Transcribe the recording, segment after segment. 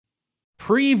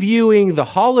previewing the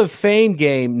Hall of Fame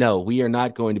game. No, we are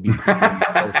not going to be previewing the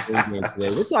Hall of Fame game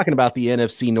today. We're talking about the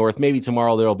NFC North. Maybe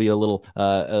tomorrow there'll be a little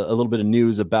bit of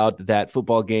news about that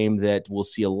football game that we'll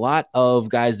see a lot of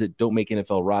guys that don't make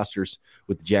NFL rosters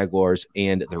with the Jaguars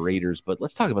and the Raiders. But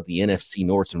let's talk about the NFC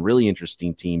North. Some really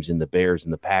interesting teams in the Bears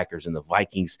and the Packers and the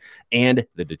Vikings and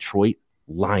the Detroit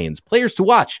Lions. Players to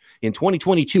watch in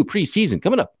 2022 preseason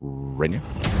coming up right now.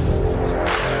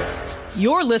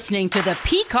 You're listening to the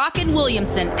Peacock and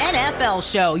Williamson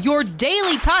NFL Show, your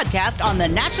daily podcast on the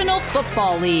National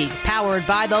Football League, powered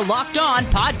by the Locked On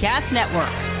Podcast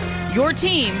Network. Your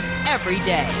team every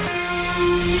day.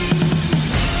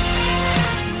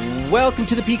 Welcome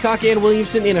to the Peacock and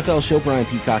Williamson NFL Show. Brian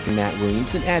Peacock and Matt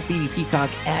Williamson at BD Peacock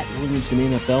at Williamson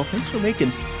NFL. Thanks for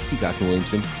making Peacock and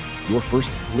Williamson your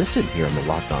first listen here on the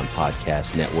Locked On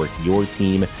Podcast Network, your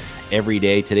team every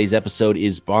day. Today's episode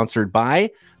is sponsored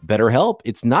by BetterHelp.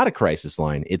 It's not a crisis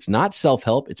line. It's not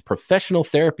self-help. It's professional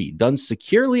therapy done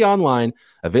securely online,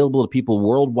 available to people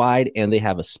worldwide, and they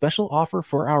have a special offer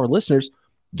for our listeners.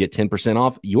 Get 10%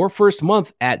 off your first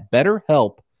month at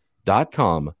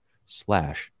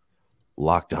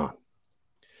BetterHelp.com/LockedOn.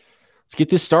 Let's get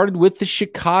this started with the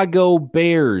Chicago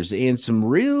Bears and some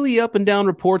really up and down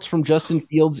reports from Justin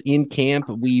Fields in camp.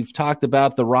 We've talked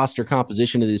about the roster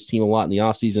composition of this team a lot in the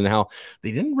offseason and how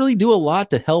they didn't really do a lot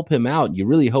to help him out. You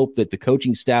really hope that the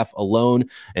coaching staff alone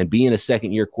and being a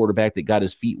second-year quarterback that got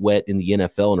his feet wet in the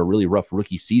NFL in a really rough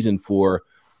rookie season for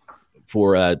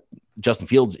Justin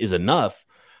Fields is enough.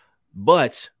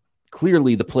 But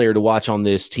clearly the player to watch on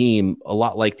this team, a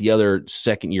lot like the other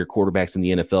second-year quarterbacks in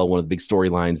the NFL, one of the big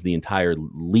storylines the entire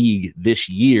league this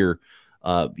year,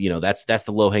 that's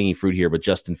the low-hanging fruit here. But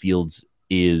Justin Fields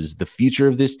is the future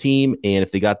of this team, and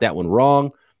if they got that one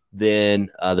wrong, then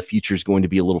the future is going to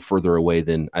be a little further away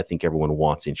than I think everyone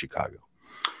wants in Chicago.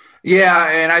 Yeah,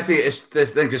 and I think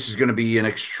this is going to be an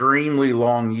extremely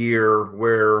long year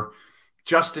where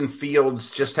Justin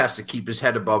Fields just has to keep his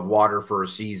head above water for a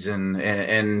season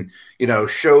and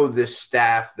show this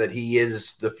staff that he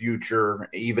is the future,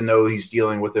 even though he's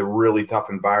dealing with a really tough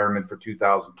environment for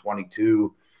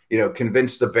 2022.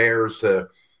 Convince the Bears to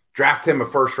draft him a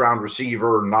first-round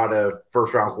receiver, not a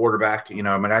first-round quarterback.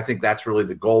 I think that's really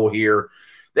the goal here.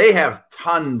 They have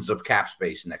tons of cap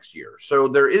space next year. So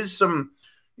there is some,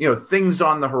 things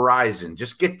on the horizon.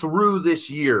 Just get through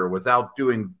this year without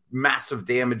doing massive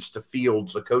damage to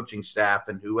Fields, the coaching staff,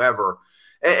 and whoever.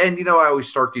 And I always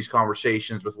start these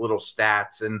conversations with little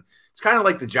stats, and it's kind of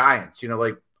like the Giants,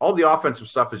 like all the offensive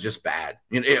stuff is just bad,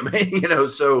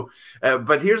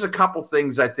 but here's a couple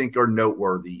things I think are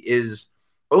noteworthy is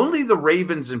only the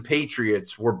Ravens and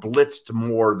Patriots were blitzed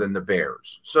more than the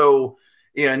Bears. So,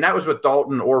 and that was with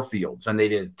Dalton or Fields, and they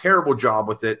did a terrible job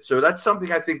with it. So that's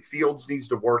something I think Fields needs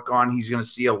to work on. He's going to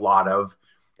see a lot of.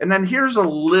 And then here's a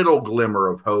little glimmer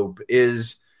of hope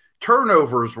is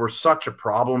turnovers were such a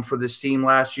problem for this team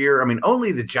last year. I mean,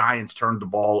 only the Giants turned the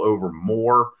ball over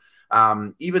more,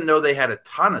 even though they had a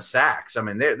ton of sacks. I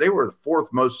mean, they were the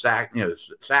fourth most sacks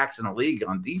in the league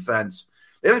on defense.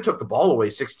 They only took the ball away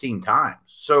 16 times.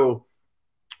 So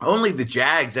only the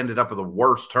Jags ended up with a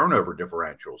worse turnover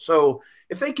differential. So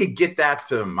if they could get that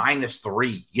to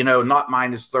 -3, not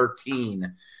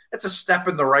 -13, that's a step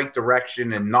in the right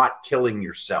direction and not killing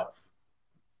yourself.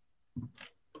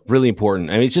 Really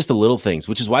important. I mean, it's just the little things,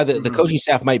 which is why the coaching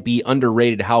staff might be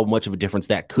underrated how much of a difference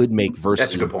that could make versus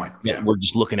that's a good point. Yeah. We're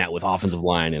just looking at with offensive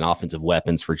line and offensive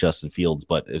weapons for Justin Fields.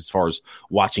 But as far as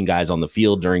watching guys on the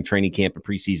field during training camp and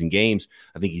preseason games,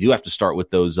 I think you do have to start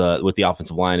with those with the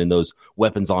offensive line and those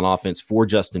weapons on offense for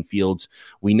Justin Fields.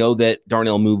 We know that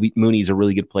Darnell Mooney is a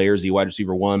really good player. Is he wide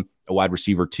receiver 1? A wide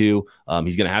receiver 2.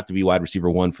 He's going to have to be wide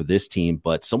receiver 1 for this team.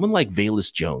 But someone like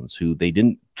Velus Jones, who they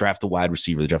didn't draft a wide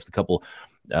receiver, they drafted a couple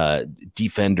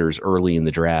defenders early in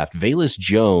the draft. Velus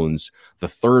Jones, the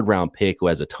 3rd-round pick, who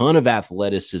has a ton of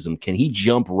athleticism, can he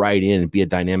jump right in and be a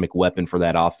dynamic weapon for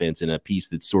that offense and a piece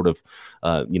that's sort of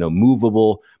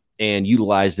movable and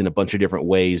utilized in a bunch of different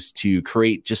ways to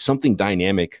create just something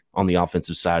dynamic on the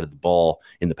offensive side of the ball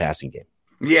in the passing game?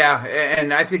 Yeah,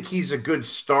 and I think he's a good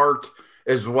start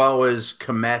as well as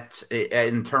Kmet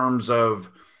in terms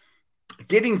of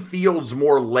getting Fields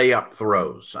more layup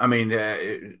throws. I mean,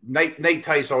 Nate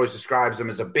Tice always describes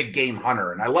him as a big game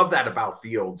hunter, and I love that about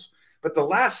Fields. But the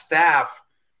last staff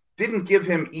didn't give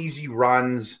him easy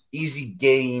runs, easy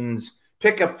gains,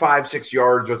 pick up 5-6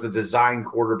 yards with a design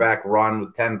quarterback run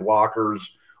with 10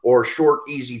 blockers, or short,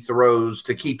 easy throws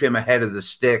to keep him ahead of the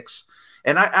sticks.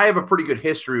 And I have a pretty good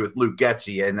history with Luke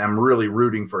Getsy, and I'm really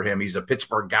rooting for him. He's a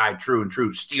Pittsburgh guy, true and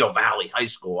true, Steel Valley High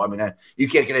School. I mean, you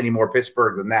can't get any more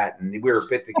Pittsburgh than that. And we were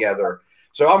pit together.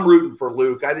 So I'm rooting for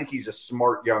Luke. I think he's a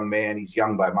smart young man. He's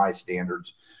young by my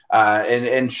standards,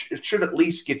 and should at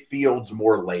least get Fields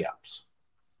more layups.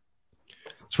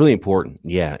 It's really important,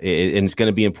 yeah, and it's going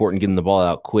to be important getting the ball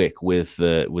out quick with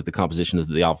the composition of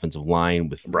the offensive line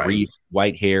with Reef,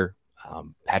 Whitehair,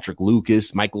 Patrick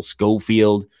Lucas, Michael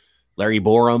Schofield, Larry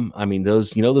Borum. I mean,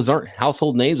 those aren't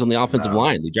household names on the offensive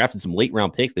line. They drafted some late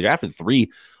round picks. They drafted 3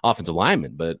 offensive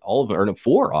linemen, but all of them, or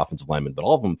 4 offensive linemen, but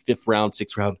all of them 5th round,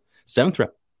 6th round, 7th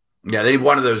round. Yeah, they need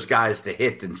one of those guys to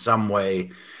hit in some way.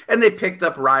 And they picked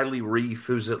up Riley Reef,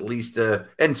 who's at least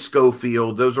and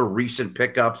Schofield. Those are recent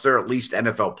pickups. They're at least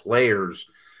NFL players.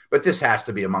 But this has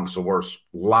to be amongst the worst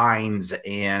lines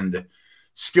and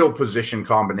skill position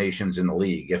combinations in the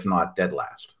league, if not dead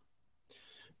last.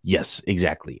 Yes,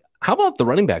 exactly. How about the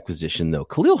running back position, though?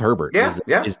 Khalil Herbert is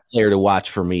a player to watch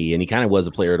for me, and he kind of was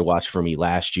a player to watch for me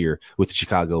last year with the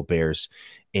Chicago Bears.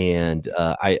 And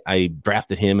I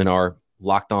drafted him in our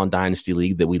Locked On Dynasty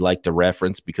League that we like to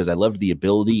reference because I loved the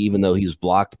ability, even though he was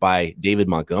blocked by David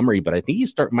Montgomery. But I think he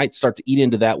might start to eat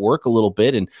into that work a little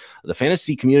bit. And the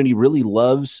fantasy community really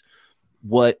loves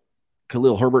what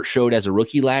Khalil Herbert showed as a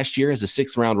rookie last year as a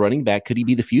 6th round running back. Could he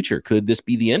be the future? Could this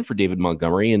be the end for David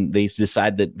Montgomery? And they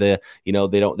decide that they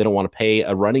don't want to pay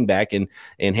a running back and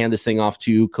hand this thing off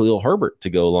to Khalil Herbert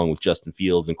to go along with Justin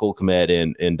Fields and Cole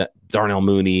Kmet and Darnell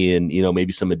Mooney and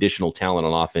maybe some additional talent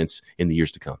on offense in the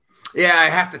years to come. Yeah, I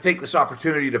have to take this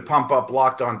opportunity to pump up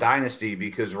Locked On Dynasty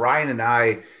because Ryan and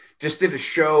I just did a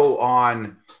show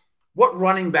on what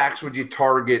running backs would you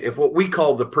target if what we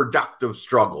call the productive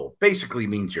struggle basically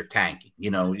means you're tanking,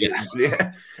 and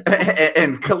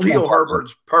Khalil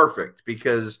Herbert's perfect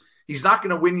because he's not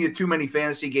going to win you too many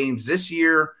fantasy games this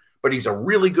year, but he's a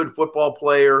really good football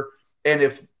player. And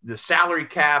if the salary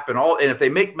cap and if they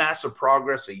make massive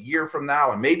progress a year from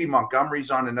now and maybe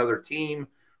Montgomery's on another team,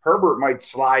 Herbert might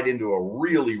slide into a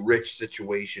really rich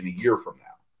situation a year from now.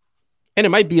 And it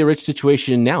might be a rich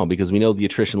situation now because we know the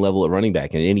attrition level at running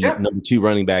back, and any number 2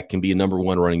 running back can be a number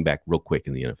 1 running back real quick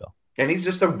in the NFL. And he's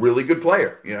just a really good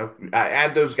player.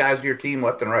 Add those guys to your team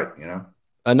left and right,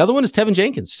 Another one is Tevin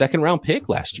Jenkins, 2nd round pick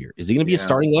last year. Is he going to be a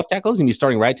starting left tackle? Is he going to be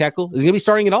starting right tackle? Is he going to be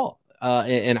starting at all?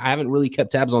 And I haven't really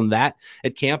kept tabs on that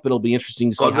at camp. It'll be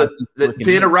interesting to see.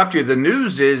 To interrupt you, the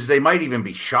news is they might even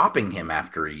be shopping him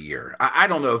after a year. I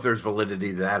don't know if there's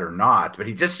validity to that or not, but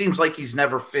he just seems like he's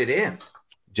never fit in.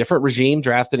 Different regime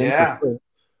drafted him for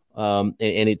sure. And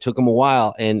it took him a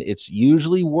while. And it's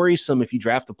usually worrisome if you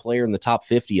draft a player in the top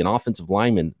 50, an offensive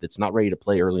lineman that's not ready to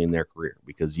play early in their career,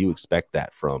 because you expect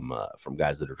that from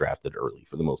guys that are drafted early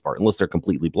for the most part, unless they're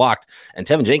completely blocked. And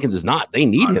Tevin Jenkins is not. They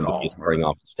need him to be a starting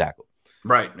offensive tackle.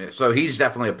 Right. So he's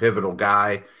definitely a pivotal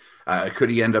guy. Could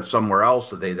he end up somewhere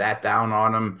else? Are they that down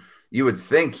on him? You would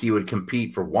think he would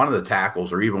compete for one of the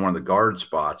tackles or even one of the guard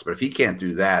spots. But if he can't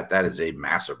do that, that is a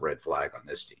massive red flag on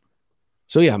this team.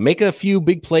 So, yeah, make a few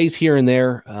big plays here and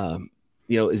there.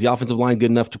 Is the offensive line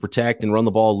good enough to protect and run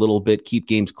the ball a little bit, keep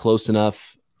games close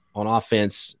enough on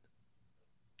offense,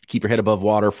 keep your head above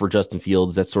water for Justin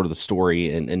Fields? That's sort of the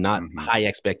story, and not high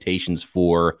expectations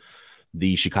for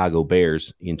the Chicago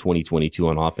Bears in 2022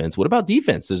 on offense. What about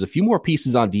defense? There's a few more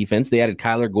pieces on defense. They added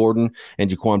Kyler Gordon and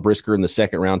Jaquan Brisker in the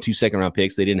 2nd round, 2 second-round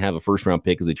picks. They didn't have a first-round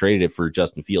pick because they traded it for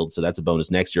Justin Fields, so that's a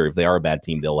bonus next year. If they are a bad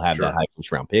team, they'll have that high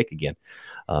first-round pick again,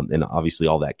 and obviously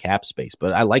all that cap space.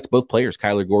 But I liked both players,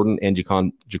 Kyler Gordon and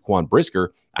Jaquan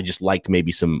Brisker. I just liked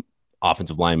maybe some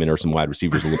offensive linemen or some wide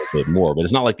receivers a little bit more, but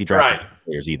it's not like they drafted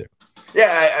players either.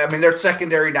 Yeah, I mean, their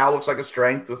secondary now looks like a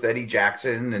strength with Eddie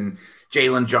Jackson, and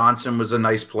Jalen Johnson was a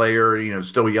nice player,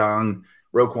 still young.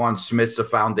 Roquan Smith's a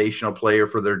foundational player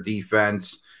for their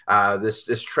defense.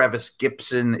 This Trevis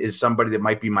Gibson is somebody that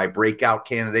might be my breakout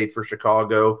candidate for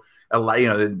Chicago.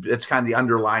 It's kind of the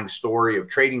underlying story of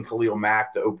trading Khalil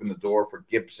Mack to open the door for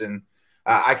Gibson.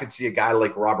 I could see a guy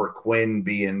like Robert Quinn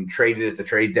being traded at the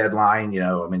trade deadline.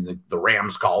 The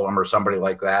Rams call him or somebody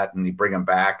like that, and you bring him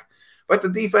back. But the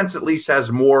defense at least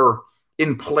has more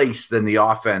in place than the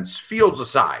offense, Fields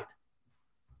aside.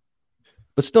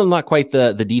 But still not quite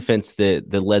the defense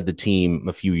that led the team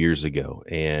a few years ago.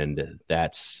 And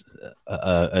that's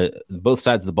both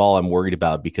sides of the ball I'm worried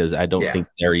about, because I don't think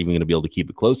they're even going to be able to keep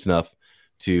it close enough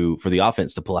for the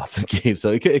offense to pull out some games. So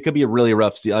it could be a really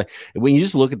rough season. When you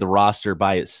just look at the roster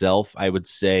by itself, I would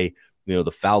say, the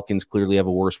Falcons clearly have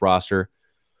a worse roster.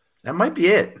 That might be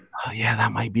it. Oh, yeah,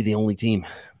 that might be the only team.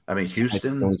 I mean,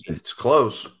 Houston, it's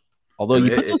close. Although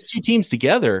you put those two teams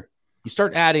together, you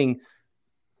start adding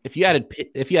if you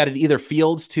added either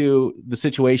Fields to the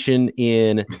situation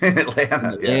in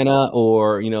Atlanta,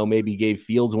 or maybe gave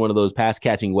Fields one of those pass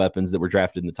catching weapons that were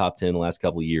drafted in the top 10 in the last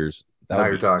couple of years,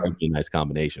 that would be a nice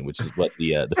combination, which is what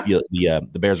the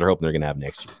Bears are hoping they're going to have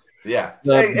next year. Yeah.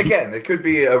 Again, it could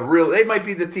be they might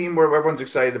be the team where everyone's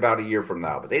excited about a year from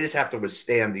now, but they just have to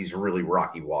withstand these really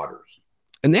rocky waters.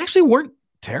 And they actually weren't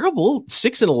terrible.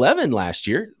 6-11 last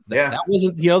year. That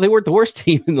wasn't, they weren't the worst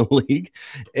team in the league.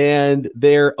 And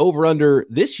their over under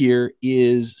this year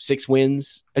is 6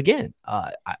 wins again.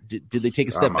 Did they take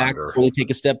a step back or they take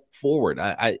a step forward?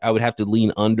 I would have to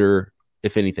lean under,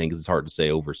 if anything, because it's hard to say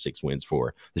over 6 wins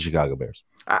for the Chicago Bears.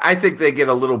 I think they get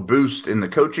a little boost in the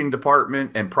coaching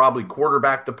department and probably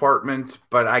quarterback department,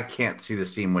 but I can't see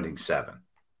this team winning 7.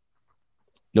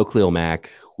 No Khalil Mack,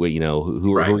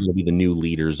 who are going to be the new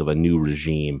leaders of a new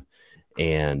regime,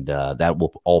 and that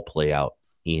will all play out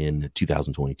in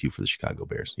 2022 for the Chicago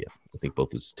Bears. Yeah, I think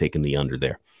both is taking the under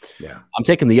there. Yeah, I'm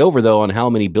taking the over, though, on how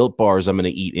many Built Bars I'm going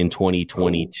to eat in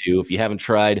 2022. If you haven't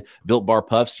tried Built Bar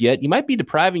Puffs yet, you might be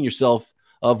depriving yourself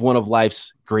of one of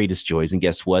life's greatest joys. And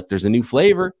guess what? There's a new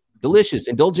flavor. Delicious,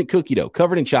 indulgent cookie dough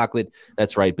covered in chocolate.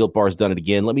 That's right. Built Bar's done it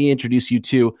again. Let me introduce you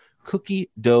to Cookie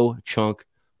Dough Chunk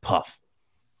Puff.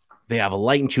 They have a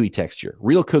light and chewy texture,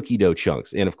 real cookie dough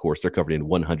chunks. And, of course, they're covered in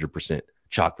 100%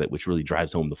 chocolate, which really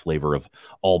drives home the flavor of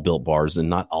all Built Bars. And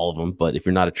not all of them, but if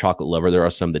you're not a chocolate lover, there are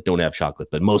some that don't have chocolate.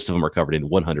 But most of them are covered in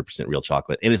 100% real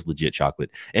chocolate. And it's legit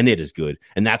chocolate. And it is good.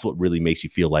 And that's what really makes you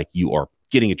feel like you are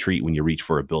getting a treat when you reach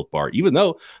for a Built Bar. Even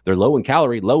though they're low in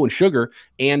calorie, low in sugar,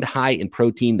 and high in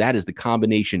protein, that is the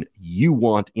combination you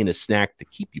want in a snack to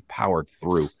keep you powered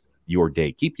through your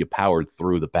day, keep you powered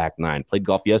through the back nine. Played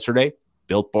golf yesterday.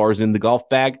 Built Bars in the golf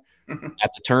bag.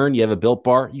 At the turn, you have a Built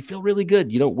Bar. You feel really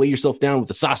good. You don't weigh yourself down with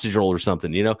a sausage roll or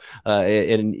something,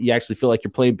 and you actually feel like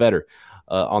you're playing better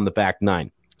on the back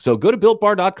nine. So go to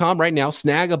BuiltBar.com right now.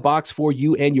 Snag a box for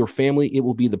you and your family. It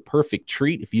will be the perfect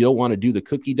treat. If you don't want to do the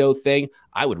cookie dough thing,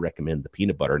 I would recommend the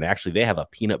peanut butter. And actually, they have a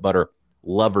peanut butter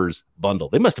lovers bundle.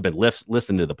 They must have been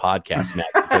listening to the podcast, Matt.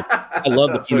 I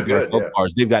love the peanut butter Built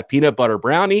Bars. They've got peanut butter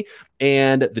brownie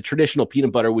and the traditional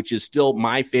peanut butter, which is still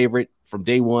my favorite from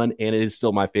day one, and it is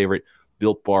still my favorite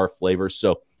Built Bar flavor.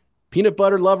 So peanut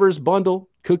butter lovers bundle,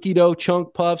 cookie dough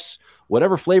chunk puffs,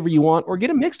 whatever flavor you want, or get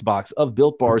a mixed box of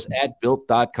Built Bars at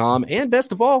Built.com. And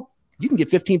best of all, you can get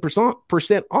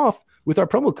 15% off with our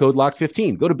promo code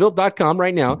LOCKED15. Go to Built.com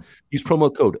right now, use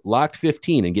promo code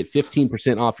LOCKED15 and get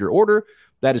 15% off your order.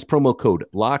 That is promo code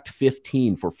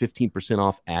LOCKED15 for 15%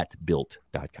 off at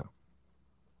Built.com.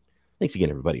 Thanks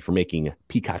again, everybody, for making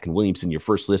Peacock and Williamson your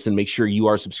first listen. Make sure you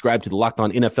are subscribed to the Locked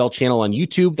On NFL channel on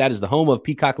YouTube. That is the home of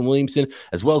Peacock and Williamson,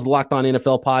 as well as the Locked On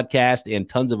NFL podcast and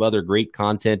tons of other great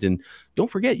content. And don't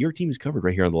forget, your team is covered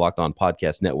right here on the Locked On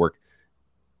Podcast Network,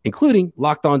 including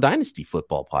Locked On Dynasty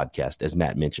Football Podcast, as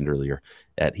Matt mentioned earlier,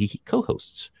 that he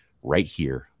co-hosts right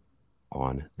here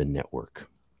on the network.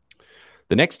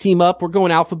 The next team up, we're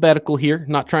going alphabetical here,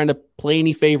 not trying to play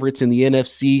any favorites in the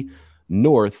NFC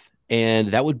North. And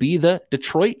that would be the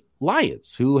Detroit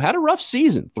Lions, who had a rough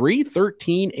season,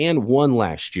 3-13-1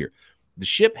 last year. The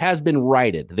ship has been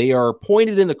righted. They are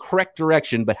pointed in the correct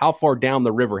direction, but how far down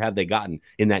the river have they gotten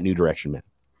in that new direction, man?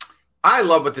 I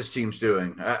love what this team's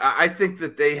doing. I think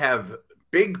that they have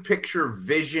big picture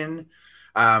vision.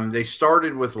 They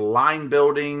started with line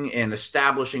building and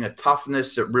establishing a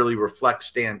toughness that really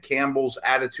reflects Dan Campbell's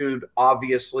attitude,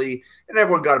 obviously. And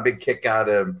everyone got a big kick out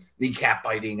of kneecap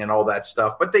biting and all that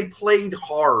stuff. But they played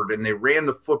hard and they ran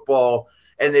the football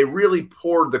and they really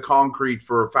poured the concrete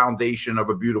for a foundation of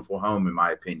a beautiful home, in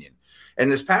my opinion. And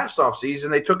this past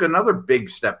offseason, they took another big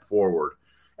step forward.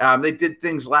 They did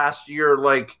things last year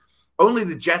like only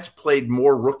the Jets played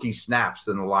more rookie snaps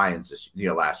than the Lions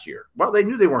last year. Well, they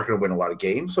knew they weren't going to win a lot of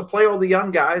games, so play all the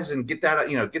young guys and get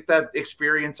that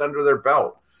experience under their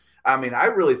belt. I mean, I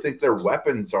really think their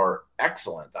weapons are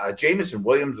excellent. Jameson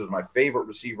Williams was my favorite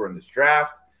receiver in this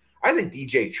draft. I think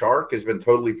DJ Chark has been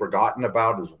totally forgotten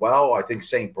about as well. I think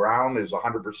St. Brown is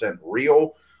 100%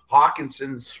 real.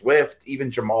 Hawkinson, Swift, even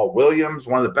Jamal Williams,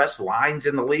 one of the best lines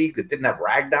in the league that didn't have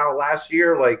Ragdoll last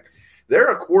year.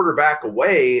 They're a quarterback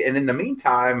away, and in the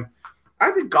meantime,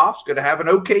 I think Goff's going to have an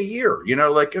okay year.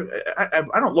 I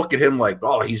don't look at him like,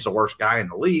 oh, he's the worst guy in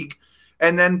the league.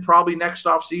 And then probably next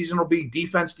offseason will be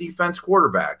defense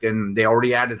quarterback. And they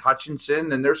already added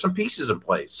Hutchinson, and there's some pieces in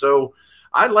place. So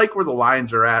I like where the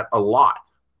Lions are at a lot.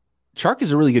 Chark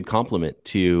is a really good complement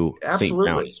to St.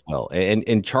 Brown as well.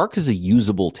 And Chark is a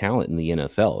usable talent in the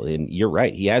NFL. And you're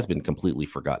right. He has been completely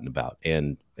forgotten about.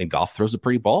 And Goff throws a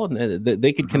pretty ball, and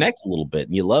they could connect a little bit.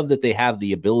 And you love that they have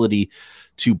the ability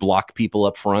to block people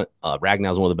up front.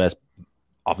 Ragnow's one of the best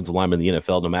offensive linemen in the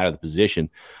NFL, no matter the position.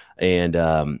 And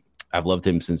I've loved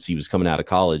him since he was coming out of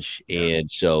college.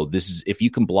 And so this is, if you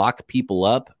can block people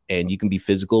up and you can be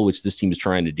physical, which this team is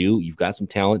trying to do, you've got some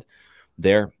talent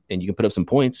there and you can put up some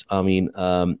points. I mean,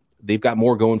 they've got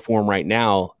more going for them right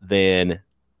now than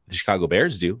the Chicago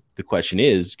Bears do. The question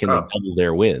is, can they double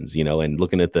their wins? And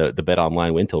looking at the Bet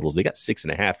Online win totals, they got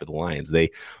 6.5 for the Lions.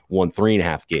 They won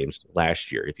 3.5 games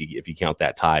last year, if you count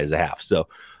that tie as a half. So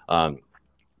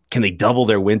can they double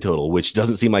their win total, which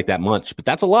doesn't seem like that much, but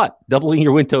that's a lot. Doubling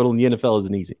your win total in the NFL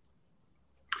isn't easy.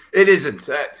 It isn't.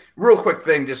 Real quick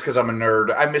thing, just because I'm a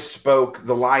nerd, I misspoke.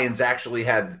 The Lions actually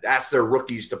had asked their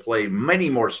rookies to play many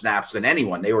more snaps than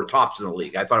anyone. They were tops in the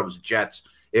league. I thought it was the Jets.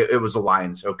 It was the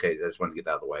Lions. Okay, I just wanted to get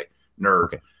that out of the way. Nerd.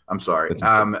 Okay. I'm sorry.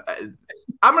 I'm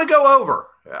going to go over.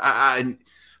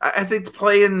 I think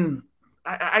playing –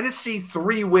 I just see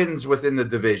 3 wins within the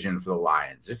division for the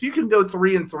Lions. If you can go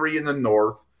 3-3 in the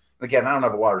North – again, I don't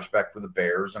have a lot of respect for the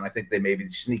Bears, and I think they maybe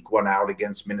sneak one out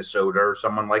against Minnesota or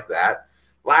someone like that.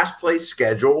 Last place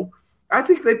schedule, I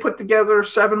think they put together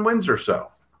 7 wins or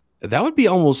so. That would be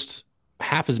almost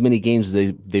half as many games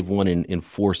as they've won in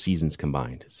 4 seasons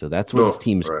combined. So that's where this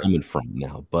team is coming from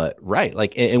now. But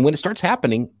and when it starts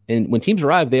happening, and when teams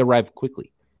arrive, they arrive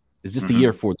quickly. Is this the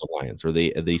year for the Lions, or are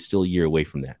they still a year away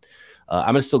from that? I'm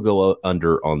going to still go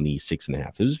under on the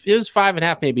 6.5. It was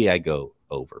 5.5, maybe I go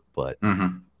over, but.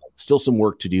 Still some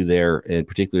work to do there, and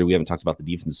particularly we haven't talked about the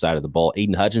defensive side of the ball.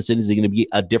 Aiden Hutchinson, is he going to be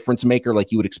a difference maker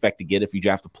like you would expect to get if you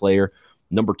draft a player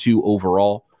number 2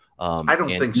 overall? I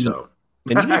don't think so.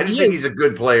 I just think he's a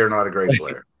good player, not a great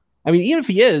player. I mean, even if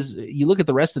he is, you look at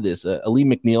the rest of this. Ali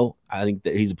McNeil, I think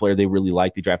that he's a player they really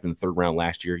like. They drafted in the 3rd round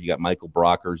last year. You got Michael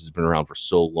Brockers, who's been around for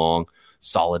so long,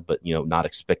 solid, but not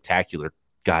a spectacular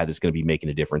guy that's going to be making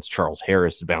a difference. Charles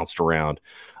Harris bounced around.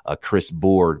 Chris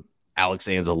Board, Alex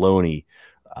Anzalone.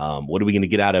 What are we going to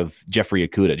get out of Jeffrey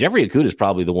Okudah? Jeffrey Okudah is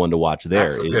probably the one to watch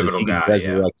there. That's the pivotal guy,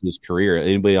 resurrect his career.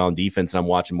 Anybody on defense I'm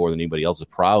watching more than anybody else is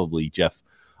probably Jeff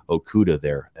Okudah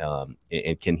there.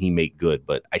 And can he make good?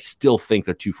 But I still think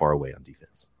they're too far away on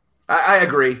defense. I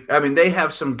agree. I mean, they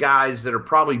have some guys that are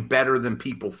probably better than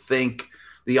people think.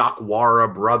 The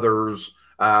Akwara brothers,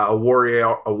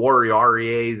 Awariarie,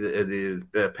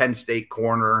 the Penn State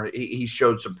corner, he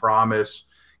showed some promise.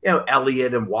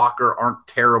 Elliott and Walker aren't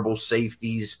terrible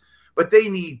safeties, but they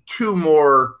need 2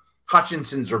 more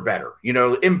Hutchinsons or better,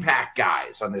 impact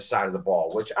guys on this side of the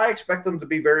ball, which I expect them to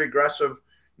be very aggressive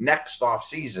next off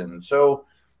season. So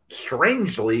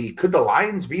strangely, could the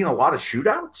Lions be in a lot of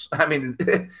shootouts? I mean,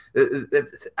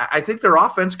 I think their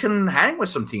offense can hang with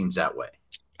some teams that way.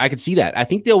 I could see that. I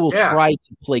think they will try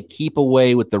to play keep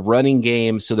away with the running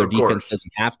game so their defense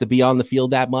doesn't have to be on the field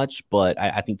that much. But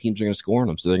I think teams are going to score on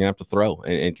them, so they're going to have to throw.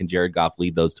 And can Jared Goff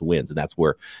lead those to wins? And that's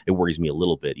where it worries me a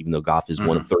little bit. Even though Goff is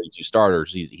one of 32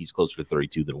 starters, he's closer to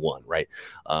 32 than 1, right?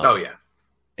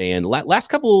 And last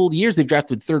couple of years, they've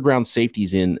drafted 3rd-round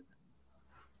safeties in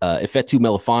Ifeatu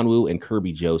Melifonwu and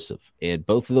Kirby Joseph. And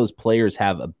both of those players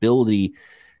have ability.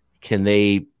 Can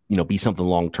they be something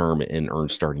long-term and earn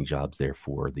starting jobs there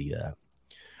for the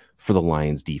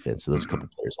Lions defense? So those couple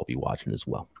players I'll be watching as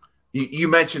well. You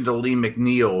mentioned Ali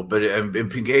McNeil, but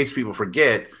in case people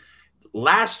forget,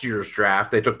 last year's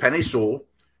draft, they took Penei Sewell,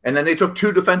 and then they took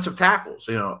 2 defensive tackles,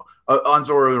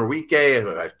 Anzor Enrique,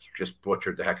 I just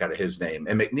butchered the heck out of his name,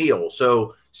 and McNeil.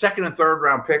 So 2nd and 3rd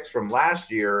round picks from last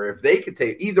year, if they could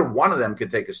take, either one of them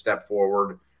could take a step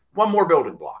forward, one more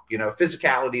building block,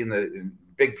 physicality in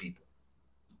big people.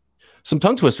 Some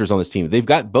tongue twisters on this team. They've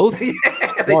got both. They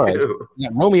do.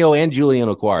 Romeo and Julian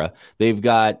Okwara. They've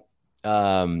got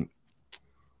Oruwariye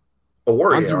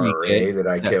that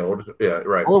I killed. Yeah,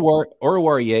 right.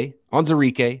 Oruwariye,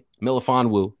 Onwuzurike,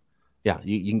 Melifonwu. Yeah,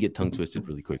 you can get tongue twisted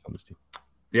really quick on this team.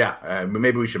 Yeah,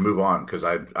 maybe we should move on because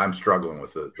I'm struggling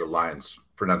with the Lions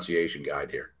pronunciation guide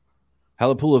here.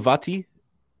 Halapoulivaati,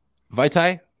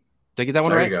 Vaitai. Did I get that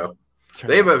one right? There you go.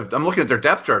 They have I'm looking at their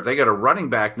depth chart. They got a running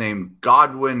back named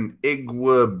Godwin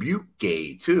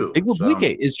Igwebuike too.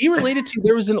 Igwebuike. Is he related to?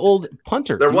 There was an old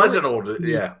punter. There was an old,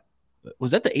 yeah.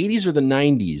 Was that the 80s or the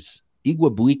 90s?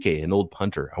 Igwebuike, an old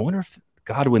punter. I wonder if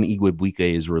Godwin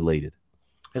Igwebuike is related.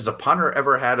 Has a punter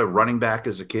ever had a running back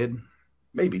as a kid?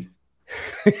 Maybe.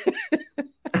 He's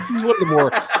one of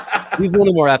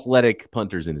the more athletic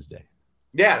punters in his day.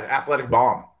 Yeah, athletic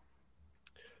bomb.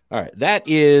 All right, that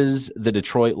is the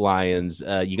Detroit Lions.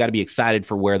 You got to be excited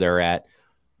for where they're at.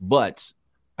 but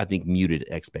I think muted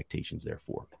expectations there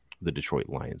for the Detroit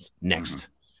Lions. Next,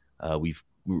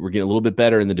 we're getting a little bit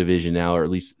better in the division now, or at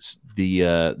least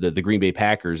the Green Bay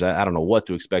Packers. I don't know what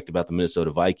to expect about the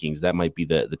Minnesota Vikings. That might be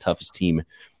the toughest team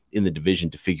in the division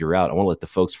to figure out. I want to let the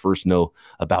folks first know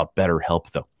about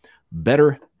BetterHelp, though.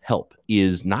 BetterHelp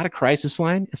is not a crisis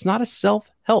line. It's not a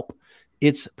self-help.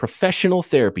 It's professional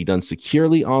therapy done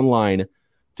securely online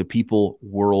to people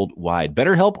worldwide.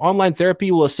 BetterHelp Online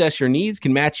Therapy will assess your needs,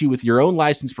 can match you with your own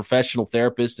licensed professional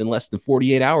therapist in less than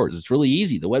 48 hours. It's really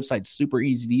easy. The website's super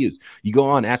easy to use. You go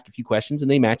on, ask a few questions,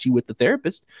 and they match you with the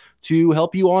therapist to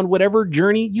help you on whatever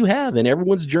journey you have. And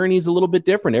everyone's journey is a little bit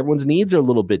different. Everyone's needs are a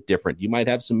little bit different. You might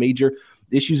have some major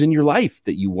issues in your life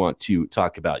that you want to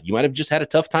talk about. You might have just had a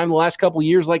tough time the last couple of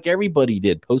years like everybody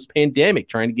did post-pandemic,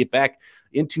 trying to get back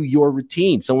into your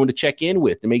routine, someone to check in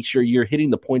with to make sure you're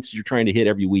hitting the points you're trying to hit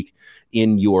every week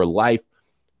in your life.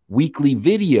 Weekly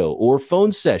video or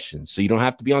phone sessions, so you don't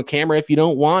have to be on camera if you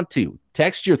don't want to.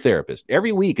 Text your therapist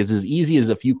every week. Is as easy as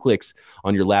a few clicks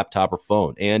on your laptop or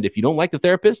phone. And if you don't like the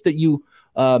therapist that you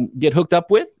get hooked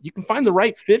up with, you can find the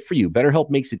right fit for you. BetterHelp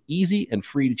makes it easy and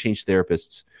free to change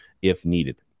therapists if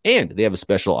needed. And they have a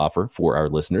special offer for our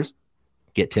listeners.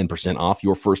 Get 10% off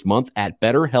your first month at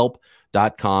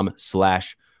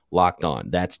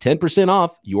BetterHelp.com/lockedon. That's 10%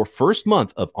 off your first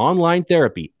month of online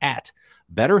therapy at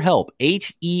BetterHelp,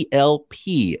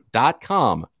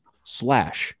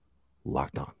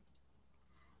 HELP.com/lockedon.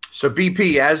 So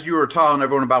BP, as you were telling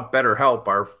everyone about BetterHelp,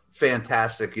 our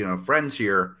fantastic, friends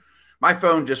here, my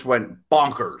phone just went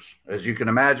bonkers. As you can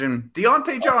imagine,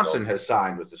 Deontay Johnson has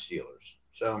signed with the Steelers.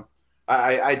 So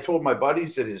I told my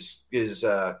buddies that his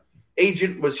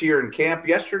agent was here in camp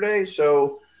yesterday.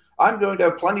 So I'm going to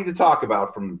have plenty to talk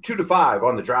about from 2 to 5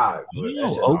 on the drive.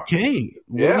 Oh, okay.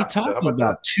 What are we talking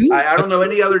about? I don't know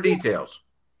any other details.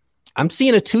 I'm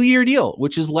seeing a 2-year deal,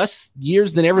 which is less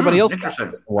years than everybody else.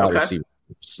 Interesting. Wide receiver.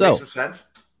 So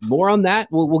more on that.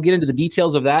 We'll get into the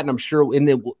details of that, and I'm sure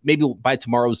maybe by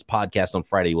tomorrow's podcast on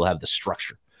Friday, we'll have the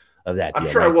structure of that deal. I'm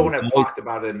sure I won't have talked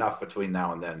about it enough between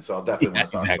now and then, so I'll definitely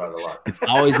want to talk about it a lot. It's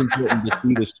always important to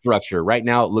see the structure. Right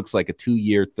now, it looks like a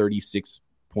 2-year,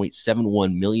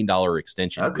 $36.71 million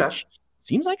extension, which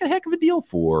seems like a heck of a deal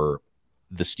for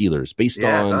the Steelers based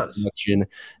on production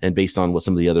and based on what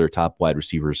some of the other top wide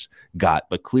receivers got.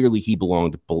 But clearly he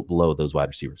belonged below those wide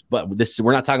receivers. But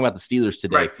we're not talking about the Steelers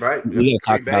today. Right. We're going to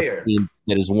talk about the team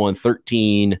that has won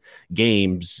 13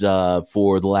 games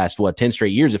for the last, 10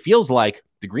 straight years. It feels like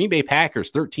the Green Bay Packers,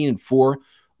 13-4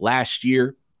 last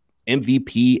year.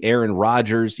 MVP Aaron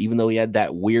Rodgers, even though he had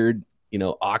that weird,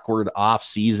 awkward off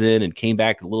season and came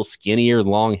back a little skinnier and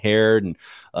long haired and,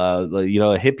 a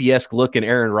hippie-esque looking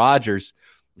Aaron Rodgers.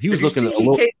 He was looking a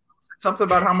little something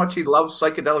about how much he loves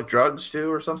psychedelic drugs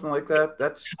too, or something like that.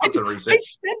 That's something recent. I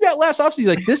said that last offseason.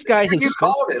 Like, this guy has you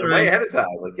called it way ahead of time.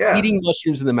 Eating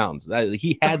mushrooms in the mountains.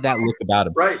 He had that look about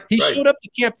him. He showed up to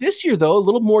camp this year though, a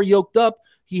little more yoked up.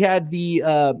 He had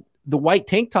the white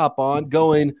tank top on,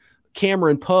 going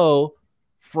Cameron Poe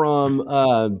from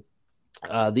the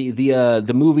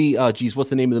movie. What's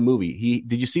the name of the movie?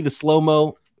 Did you see the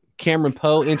slow-mo Cameron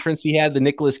Poe entrance he had, the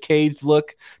Nicolas Cage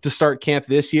look to start camp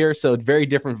this year? So very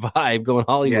different vibe going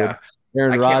Hollywood. Yeah.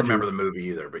 I can't remember the movie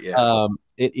either, but yeah.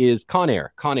 It is Con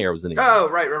Air. Con Air was the name. Oh,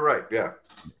 right. Yeah.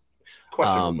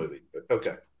 Questionable movie, but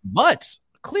okay. But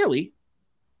clearly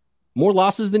more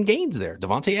losses than gains there.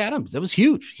 Devontae Adams, that was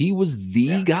huge. He was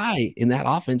the guy in that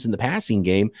offense in the passing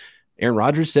game. Aaron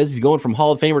Rodgers says he's going from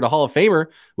Hall of Famer to Hall of Famer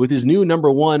with his new number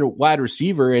one wide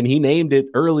receiver, and he named it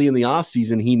early in the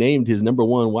offseason. He named his number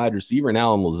one wide receiver,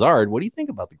 Allen Lazard. What do you think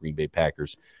about the Green Bay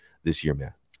Packers this year,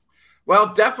 Matt?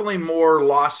 Well, definitely more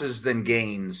losses than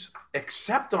gains,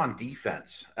 except on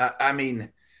defense.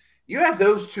 You have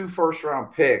those 2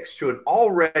 first-round picks to an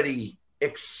already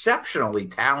exceptionally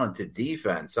talented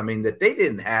defense. That they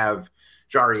didn't have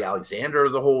Jaire Alexander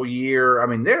the whole year.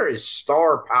 There is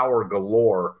star power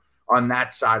galore on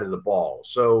that side of the ball.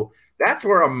 So that's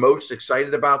where I'm most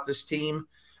excited about this team.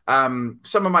 Some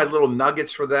of my little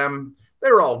nuggets for them,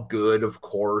 they're all good, of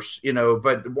course,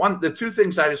 but the 2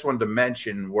 things I just wanted to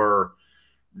mention were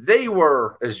they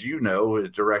were, as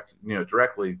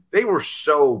directly, they were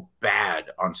so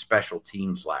bad on special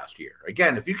teams last year.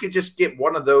 Again, if you could just get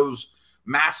one of those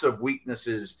massive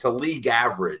weaknesses to league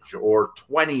average or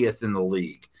 20th in the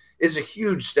league is a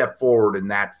huge step forward in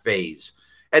that phase.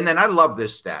 And then I love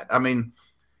this stat. Aaron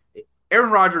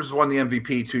Rodgers won the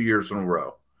MVP 2 years in a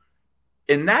row.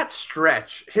 In that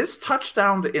stretch, his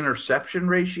touchdown to interception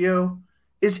ratio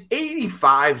is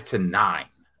 85-9.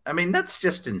 That's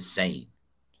just insane.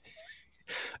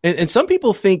 And some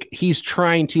people think he's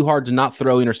trying too hard to not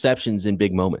throw interceptions in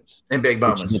big moments. In big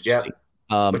moments, yeah.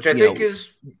 Which I think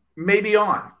is maybe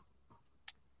on.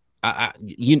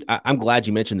 I'm glad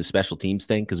you mentioned the special teams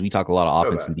thing because we talk a lot of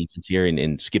offense and defense here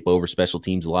and skip over special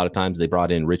teams a lot of times. They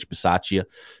brought in Rich Bisaccia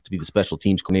to be the special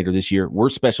teams coordinator this year.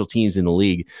 Worst special teams in the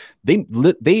league.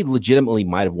 They legitimately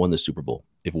might have won the Super Bowl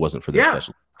if it wasn't for their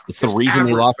special. It's the reason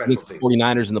they lost against the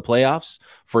 49ers in the playoffs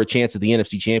for a chance at the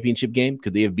NFC Championship game.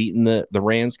 Could they have beaten the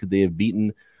Rams? Could they have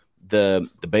beaten the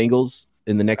Bengals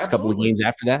in the next couple of games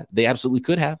after that? They absolutely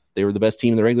could have. They were the best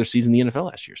team in the regular season in the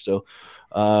NFL last year. So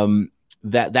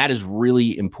that is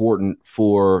really important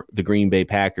for the Green Bay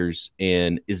Packers.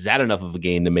 And is that enough of a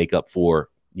gain to make up for,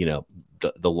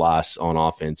 the loss on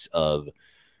offense of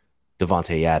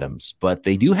Davante Adams? But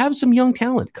they do have some young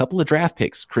talent, a couple of draft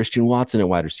picks, Christian Watson at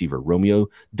wide receiver, Romeo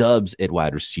Doubs at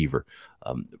wide receiver,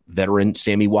 veteran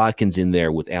Sammy Watkins in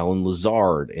there with Alan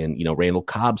Lazard and, Randall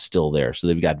Cobb still there. So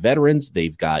they've got veterans,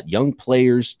 they've got young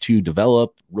players to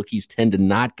develop. Rookies tend to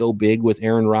not go big with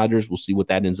Aaron Rodgers. We'll see what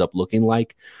that ends up looking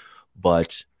like.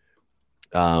 But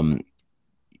when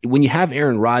you have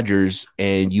Aaron Rodgers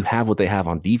and you have what they have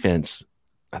on defense,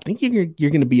 I think you're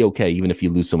going to be okay, even if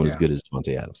you lose someone as good as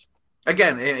Davante Adams.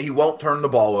 Again, he won't turn the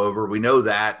ball over. We know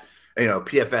that.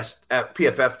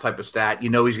 PFF type of stat. He's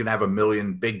going to have a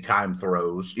million big time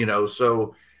throws.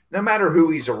 So no matter who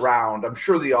he's around, I'm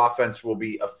sure the offense will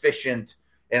be efficient,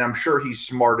 and I'm sure he's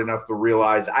smart enough to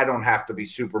realize I don't have to be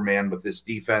Superman with this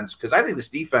defense, because I think this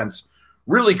defense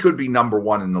really could be number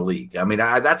one in the league. I mean,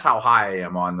 that's how high I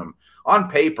am on them. On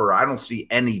paper, I don't see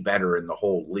any better in the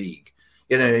whole league.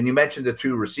 And you mentioned the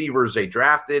two receivers they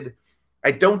drafted.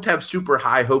 I don't have super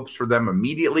high hopes for them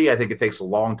immediately. I think it takes a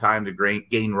long time to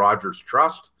gain Rodgers'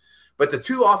 trust. But the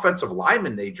two offensive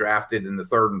linemen they drafted in the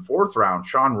third and fourth round,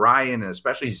 Sean Ryan and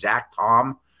especially Zach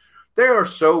Tom, they are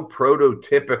so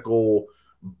prototypical,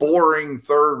 boring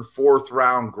third, fourth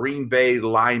round Green Bay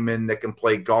linemen that can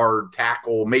play guard,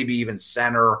 tackle, maybe even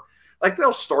center. Like,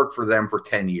 they'll start for them for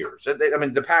 10 years.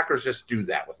 The Packers just do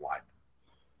that with linemen.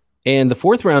 And the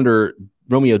fourth rounder,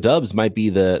 Romeo Doubs, might be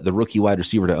the rookie wide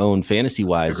receiver to own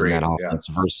fantasy-wise in that offense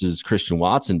versus Christian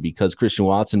Watson, because Christian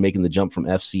Watson making the jump from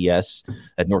FCS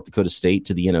at North Dakota State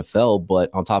to the NFL.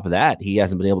 But on top of that, he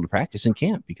hasn't been able to practice in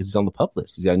camp because he's on the PUP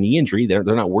list. He's got a knee injury. They're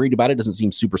not worried about it. It doesn't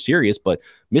seem super serious, but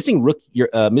missing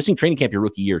training camp your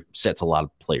rookie year sets a lot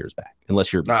of players back,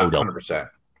 unless you're Odell. 100%.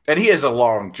 And he has a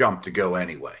long jump to go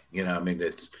anyway.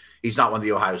 He's not one of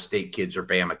the Ohio State kids or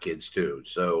Bama kids too.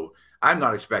 So I'm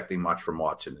not expecting much from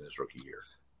Watson in his rookie year.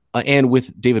 And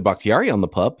with David Bakhtiari on the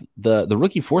PUP, the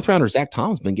rookie fourth rounder Zach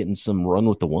Tom's been getting some run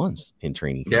with the ones in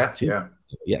training camp too.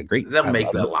 Yeah, great. They'll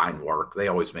make that line work. They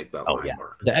always make that line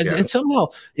work. And somehow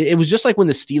it was just like when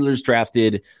the Steelers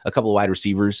drafted a couple of wide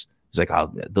receivers. It's like,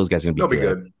 oh, those guys are going to be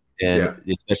good. And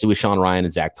especially with Sean Ryan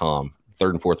and Zach Tom,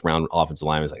 third and fourth round offensive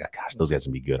linemen, it's like, oh, gosh, those guys are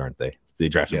going to be good, aren't they? They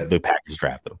drafted the Packers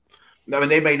drafted them.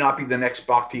 They may not be the next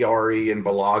Bakhtiari and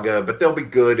Balaga, but they'll be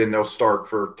good and they'll start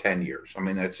for 10 years.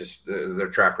 That's just their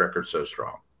track record's so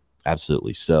strong.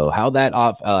 Absolutely. So how that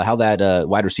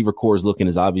wide receiver core is looking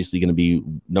is obviously going to be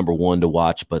number one to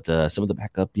watch, but some of the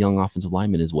backup young offensive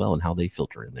linemen as well, and how they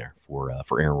filter in there for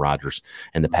Aaron Rodgers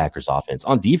and the Packers offense.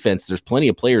 On defense, there's plenty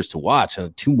of players to watch.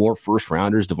 Two more first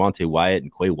rounders, Devontae Wyatt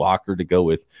and Quay Walker, to go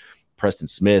with Preston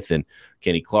Smith and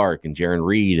Kenny Clark and Jaron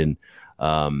Reed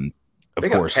and of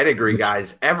course, pedigree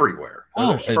guys everywhere.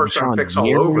 There's first round picks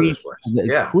all over this place.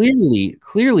 Yeah.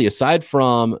 Clearly, aside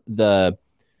from the,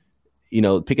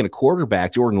 picking a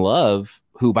quarterback, Jordan Love,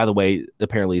 who, by the way,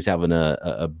 apparently is having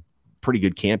a pretty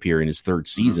good camp here in his third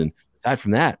season. Mm-hmm. Aside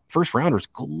from that, first rounders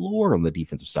galore on the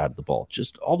defensive side of the ball,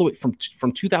 just all the way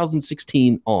from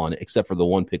 2016 on, except for the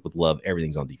one pick with Love,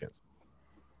 everything's on defense.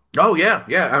 Oh, yeah.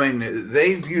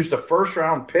 They've used a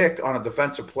first-round pick on a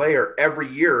defensive player every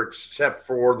year except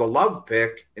for the Love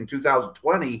pick in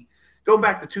 2020, going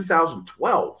back to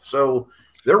 2012. So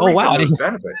they're reaping those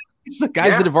benefits. It's the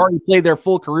guys that have already played their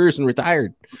full careers and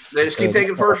retired. They just keep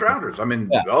taking first-rounders.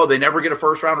 They never get a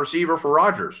first-round receiver for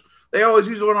Rodgers. They always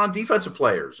use one on defensive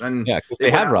players. And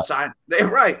they have Rodgers.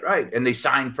 Right. And they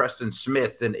signed Preston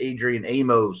Smith and Adrian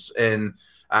Amos and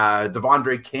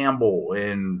Devondre Campbell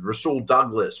and Rasul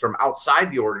Douglas from outside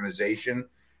the organization,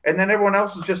 and then everyone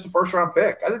else is just a first-round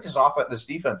pick. I think this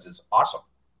defense is awesome.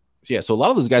 Yeah, so a lot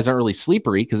of those guys aren't really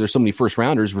sleepery because there's so many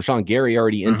first-rounders. Rashawn Gary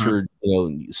already entered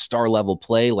star-level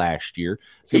play last year.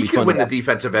 He could win the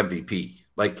defensive MVP.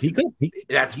 He could.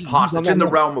 That's possible. It's in the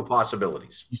realm of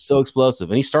possibilities. He's so explosive,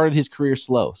 and he started his career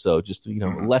slow. So just a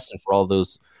lesson for all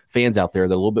those fans out there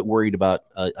that are a little bit worried about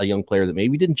a young player that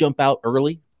maybe didn't jump out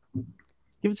early.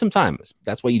 Give it some time.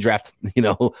 That's why you draft,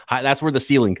 that's where the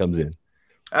ceiling comes in.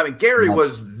 I mean, Gary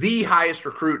was the highest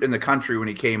recruit in the country when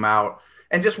he came out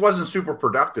and just wasn't super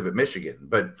productive at Michigan.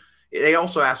 But they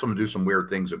also asked him to do some weird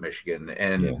things at Michigan.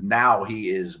 And now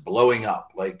he is blowing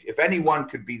up. Like, if anyone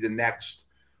could be the next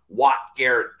Watt,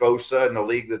 Garrett, Bosa in the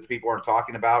league that people aren't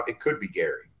talking about, it could be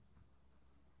Gary.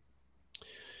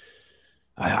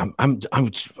 I'm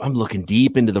looking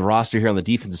deep into the roster here on the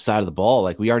defensive side of the ball.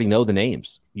 Like, we already know the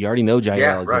names. You already know Jair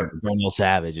Alexander, Darnell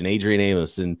Savage, and Adrian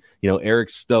Amos, and Eric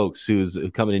Stokes, who's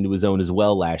coming into his own as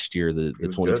well last year, the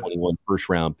 2021 first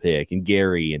round pick, and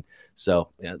Gary. And so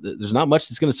there's not much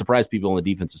that's going to surprise people on the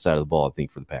defensive side of the ball, I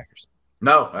think, for the Packers.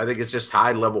 No, I think it's just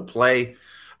high level play.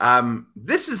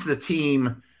 This is the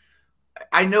team.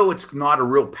 I know it's not a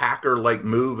real Packer like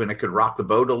move, and it could rock the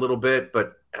boat a little bit,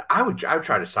 but I would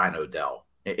try to sign Odell.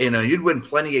 You'd win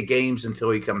plenty of games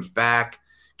until he comes back,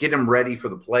 get him ready for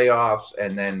the playoffs,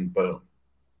 and then boom.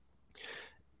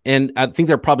 And I think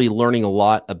they're probably learning a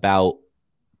lot about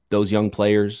those young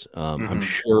players. I'm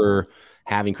sure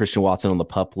having Christian Watson on the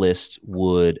PUP list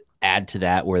would add to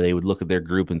that, where they would look at their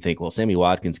group and think, well, Sammy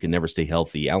Watkins can never stay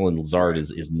healthy. Allen Lazard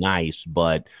is nice,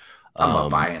 but I'm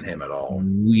not buying him at all.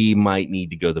 We might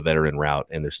need to go the veteran route,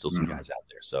 and there's still some guys out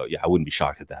there. So, I wouldn't be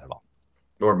shocked at that at all.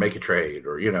 Or make a trade,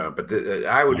 or but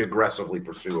I would aggressively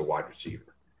pursue a wide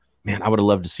receiver. Man, I would have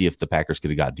loved to see if the Packers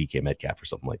could have got DK Metcalf or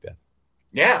something like that.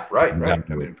 Yeah, right. I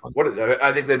mean,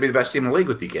 I think they'd be the best team in the league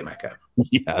with DK Metcalf.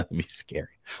 Yeah, that'd be scary.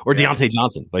 Or Deontay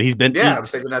Johnson, but he's been I was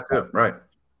thinking that too. Right.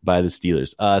 By the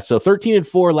Steelers. So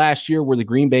 13-4 last year were the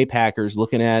Green Bay Packers.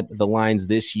 Looking at the lines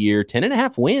this year,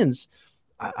 10.5 wins.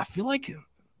 I feel like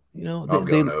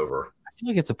going over. I feel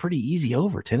like it's a pretty easy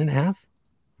over, 10.5.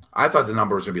 I thought the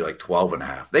number was going to be like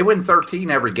 12.5. They win 13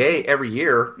 every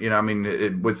year.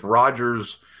 With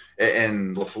Rodgers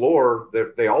and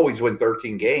LaFleur, they always win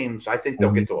 13 games. I think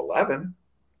they'll get to 11.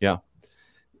 Yeah.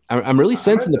 I'm really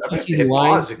sensing the preseason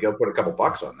line. Go put a couple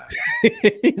bucks on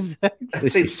that. Exactly.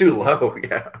 It seems too low.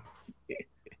 Yeah.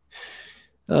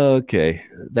 Okay,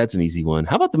 that's an easy one.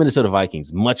 How about the Minnesota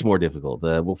Vikings? Much more difficult.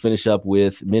 We'll finish up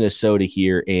with Minnesota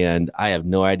here, and I have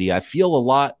no idea. I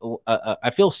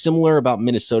feel similar about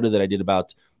Minnesota that I did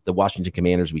about the Washington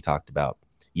Commanders we talked about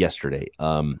yesterday.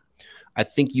 I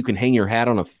think you can hang your hat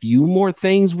on a few more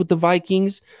things with the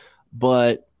Vikings,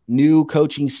 but new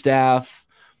coaching staff,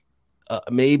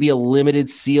 maybe a limited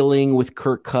ceiling with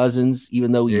Kirk Cousins,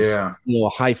 even though he's a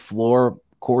high floor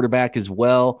quarterback as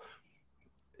well.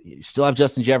 You still have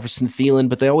Justin Jefferson, Thielen,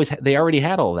 but they already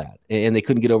had all that, and they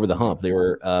couldn't get over the hump. They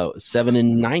were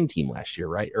 7-9 team last year,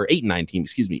 right? Or 8-9 team,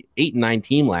 8-9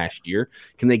 team last year.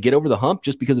 Can they get over the hump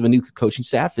just because of a new coaching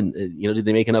staff? And did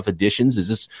they make enough additions? Is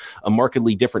this a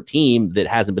markedly different team that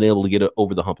hasn't been able to get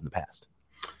over the hump in the past?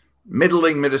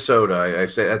 Middling Minnesota. I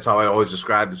say that's how I always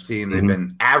describe this team. They've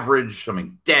been average,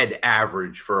 dead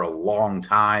average for a long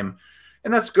time,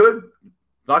 and that's good.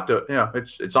 Not good,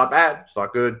 it's not bad. It's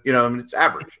not good. It's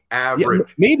average. Yeah,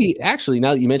 maybe actually,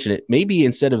 now that you mention it, maybe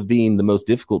instead of being the most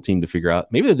difficult team to figure out,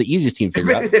 maybe they're the easiest team to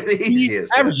figure out. They're the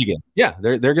easiest. Average again. Yeah,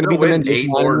 they're going to be win 8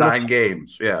 or 9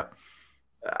 games. Yeah.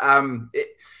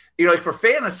 For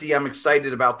fantasy, I'm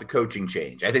excited about the coaching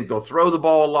change. I think they'll throw the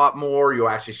ball a lot more. You'll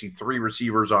actually see 3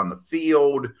 receivers on the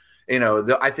field.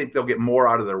 I think they'll get more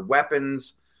out of their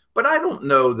weapons. But I don't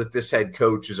know that this head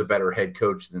coach is a better head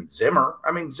coach than Zimmer.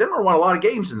 I mean, Zimmer won a lot of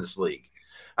games in this league.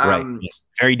 Right.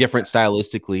 Very different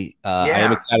stylistically. I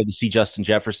am excited to see Justin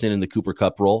Jefferson in the Cooper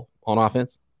Kupp role on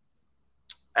offense.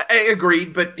 I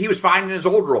agreed, but he was fine in his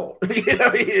old role. I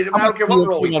don't care what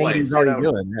role he plays. He's already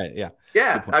doing, right? Yeah.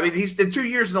 Yeah. I mean, he's in 2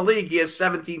 years in the league. He has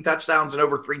 17 touchdowns and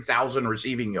over 3,000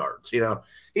 receiving yards.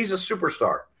 He's a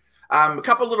superstar. A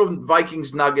couple little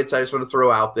Vikings nuggets I just want to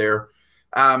throw out there.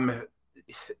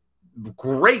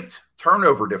 Great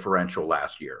turnover differential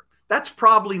last year. That's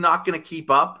probably not going to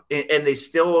keep up, and they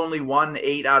still only won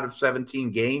 8 out of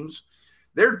 17 games.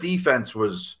 Their defense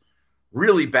was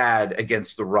really bad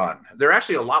against the run. They're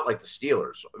actually a lot like the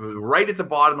Steelers, right at the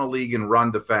bottom of the league in run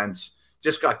defense,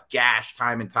 just got gashed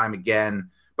time and time again,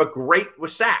 but great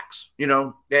with sacks,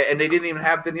 and they didn't even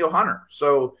have Danielle Hunter.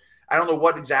 So I don't know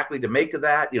what exactly to make of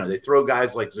that. They throw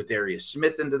guys like Zadarius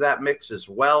Smith into that mix as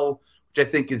well, which I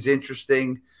think is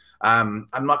interesting. I'm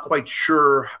not quite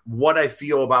sure what I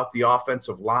feel about the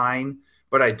offensive line,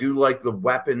 but I do like the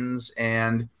weapons.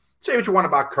 And say what you want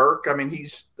about Kirk. I mean,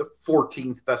 he's the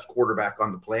 14th best quarterback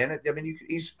on the planet. I mean,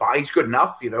 he's fine. He's good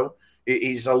enough.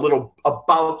 He's a little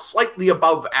slightly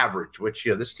above average, which,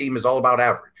 this team is all about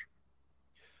average.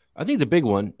 I think the big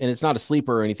one, and it's not a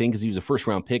sleeper or anything because he was a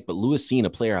first-round pick, but Lewis Cine, a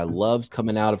player I loved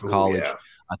coming out of college.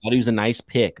 I thought he was a nice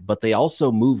pick, but they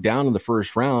also moved down in the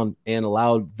first round and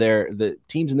allowed the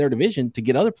teams in their division to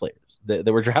get other players that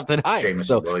were drafted higher. Jameson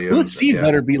So Williams, Lewis Cine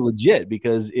better be legit,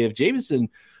 because if Jameson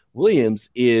Williams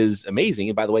is amazing,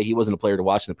 and by the way, he wasn't a player to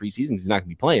watch in the preseason because he's not going to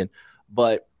be playing,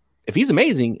 but if he's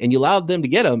amazing and you allowed them to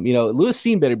get him, Lewis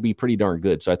Cine better be pretty darn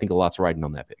good. So I think a lot's riding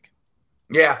on that pick.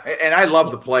 Yeah, and I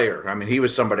love the player. I mean, he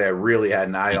was somebody I really had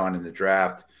an eye on in the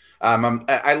draft.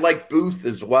 I like Booth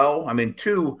as well. I mean,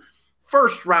 2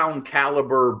 first-round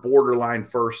caliber, borderline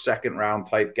first, second-round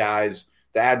type guys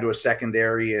to add to a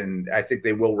secondary, and I think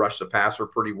they will rush the passer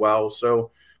pretty well.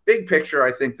 So big picture,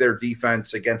 I think their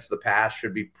defense against the pass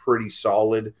should be pretty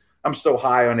solid. I'm still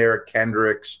high on Eric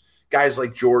Kendricks. Guys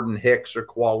like Jordan Hicks are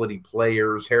quality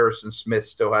players. Harrison Smith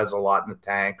still has a lot in the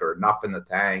tank, or enough in the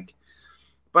tank.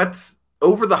 But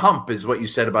over the hump is what you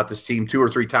said about this team 2 or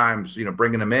 3 times,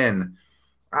 bringing them in.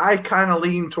 I kind of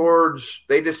lean towards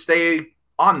they just stay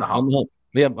on the hump. On the hump.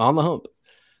 Yeah, on the hump.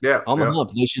 Yeah. On the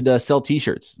hump. They should sell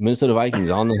T-shirts. Minnesota Vikings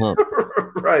on the hump.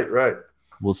 Right.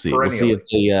 We'll see. We'll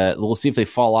see if they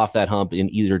fall off that hump in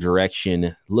either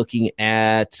direction. Looking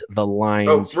at the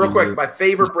Lions. Real quick, my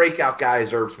favorite breakout guy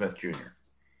is Irv Smith Jr.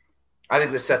 I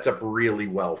think this sets up really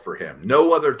well for him.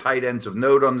 No other tight ends of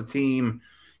note on the team.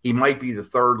 He might be the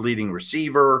 3rd leading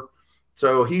receiver.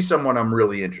 So he's someone I'm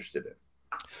really interested in.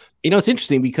 It's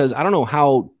interesting because I don't know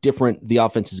how different the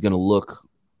offense is going to look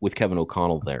with Kevin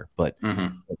O'Connell there, but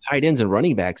the tight ends and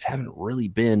running backs haven't really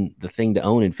been the thing to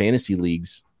own in fantasy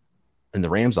leagues in the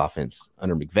Rams offense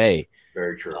under McVay.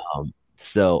 Very true.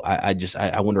 So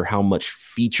I wonder how much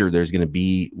feature there's going to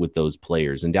be with those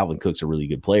players. And Dalvin Cook's a really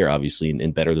good player, obviously,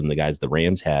 and better than the guys the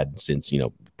Rams had since,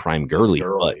 prime Gurley.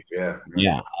 But,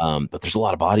 but there's a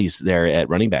lot of bodies there at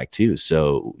running back too.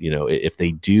 So, if they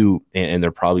do, and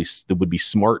they're probably, it would be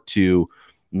smart to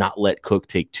not let Cook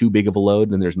take too big of a load.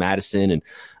 Then there's Madison and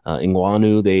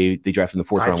Ngannou. They drafted in the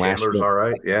 4th round last year. All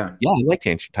right. Yeah. Yeah. I like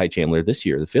Ty Chandler this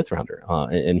year, the 5th rounder.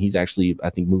 And he's actually, I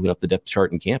think, moving up the depth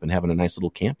chart in camp and having a nice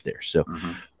little camp there. So,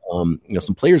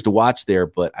 some players to watch there,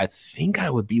 but I think I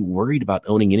would be worried about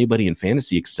owning anybody in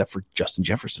fantasy except for Justin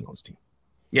Jefferson on this team.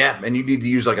 Yeah. And you need to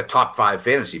use like a top 5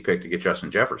 fantasy pick to get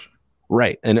Justin Jefferson.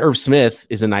 Right. And Irv Smith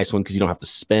is a nice one because you don't have to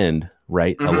spend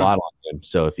a lot on him.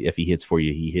 So if he hits for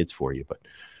you, he hits for you. But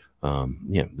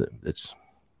it's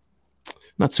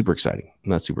not super exciting.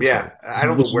 Yeah. I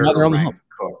don't know where they're on the hump.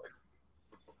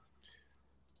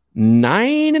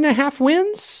 9.5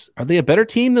 wins. Are they a better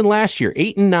team than last year?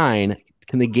 8 and 9.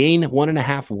 Can they gain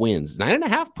 1.5 wins?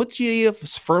 9.5 puts you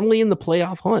firmly in the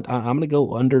playoff hunt. I'm going to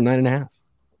go under 9.5.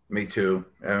 Me too.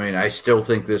 I mean, I still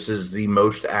think this is the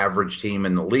most average team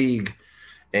in the league,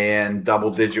 and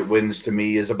double-digit wins to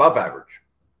me is above average.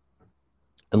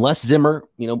 Unless Zimmer,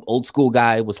 old school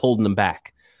guy, was holding them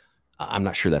back. I'm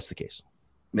not sure that's the case.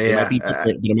 Yeah, it might be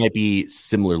different, but it might be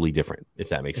similarly different, if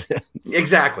that makes sense.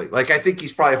 Exactly. Like, I think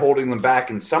he's probably holding them back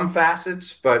in some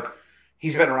facets, but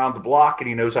he's been around the block and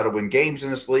he knows how to win games in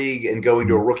this league, and going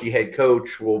to a rookie head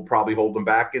coach will probably hold them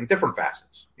back in different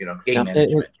facets, game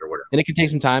management or whatever. And it can take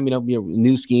some time,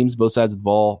 new schemes, both sides of the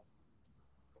ball.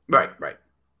 Right.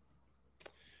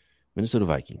 Minnesota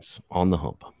Vikings on the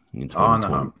hump. On the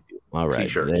hump. All right.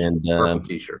 T-shirts. And purple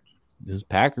T-shirts. Those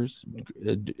Packers.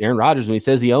 Aaron Rodgers, when he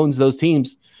says he owns those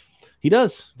teams, he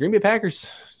does. Green Bay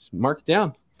Packers, mark it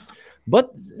down.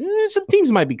 But some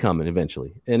teams might be coming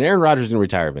eventually. And Aaron Rodgers is going to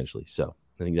retire eventually. So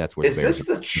I think that's where is this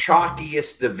the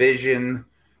chalkiest division?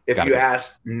 If you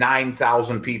asked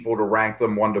 9,000 people to rank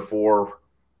them 1 to 4,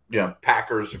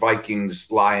 Packers, Vikings,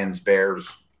 Lions, Bears,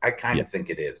 I kind of think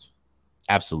it is.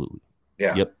 Absolutely.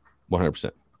 Yeah. Yep.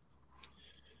 100%.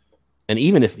 And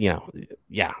even if, no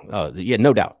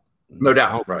doubt. No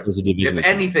doubt. Right. If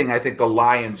anything, I think the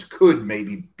Lions could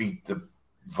maybe beat the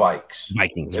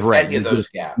Vikings, right? Any of those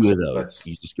gaps.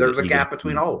 There's a gap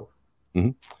between all of them.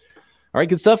 Mm-hmm. All right,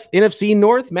 good stuff. NFC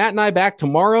North, Matt and I back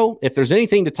tomorrow. If there's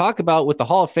anything to talk about with the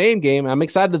Hall of Fame game, I'm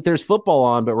excited that there's football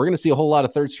on, but we're going to see a whole lot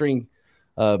of third-string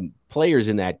players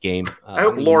in that game. I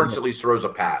hope Lawrence at least throws a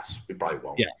pass. We probably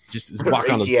won't. Yeah, just walk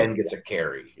on. ATN gets a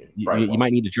carry. You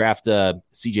might need to draft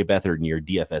CJ Beathard in your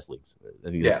DFS leagues.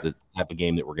 I think that's the type of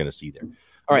game that we're going to see there.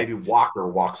 All right. Maybe Walker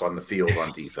walks on the field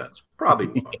on defense. Probably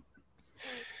won't.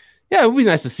 Yeah, it would be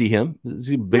nice to see him.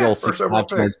 See a big old 6'5",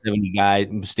 270 guy,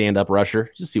 stand-up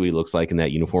rusher. Just see what he looks like in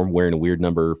that uniform, wearing a weird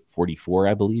number 44,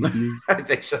 I believe. I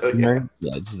think so, yeah.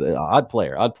 Just an odd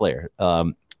player.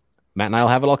 Matt and I will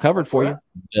have it all covered for you.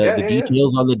 The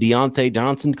details on the Deontay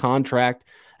Johnson contract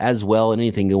as well, and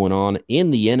anything going on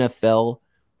in the NFL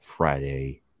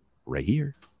Friday right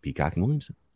here. Peacock and Williamson.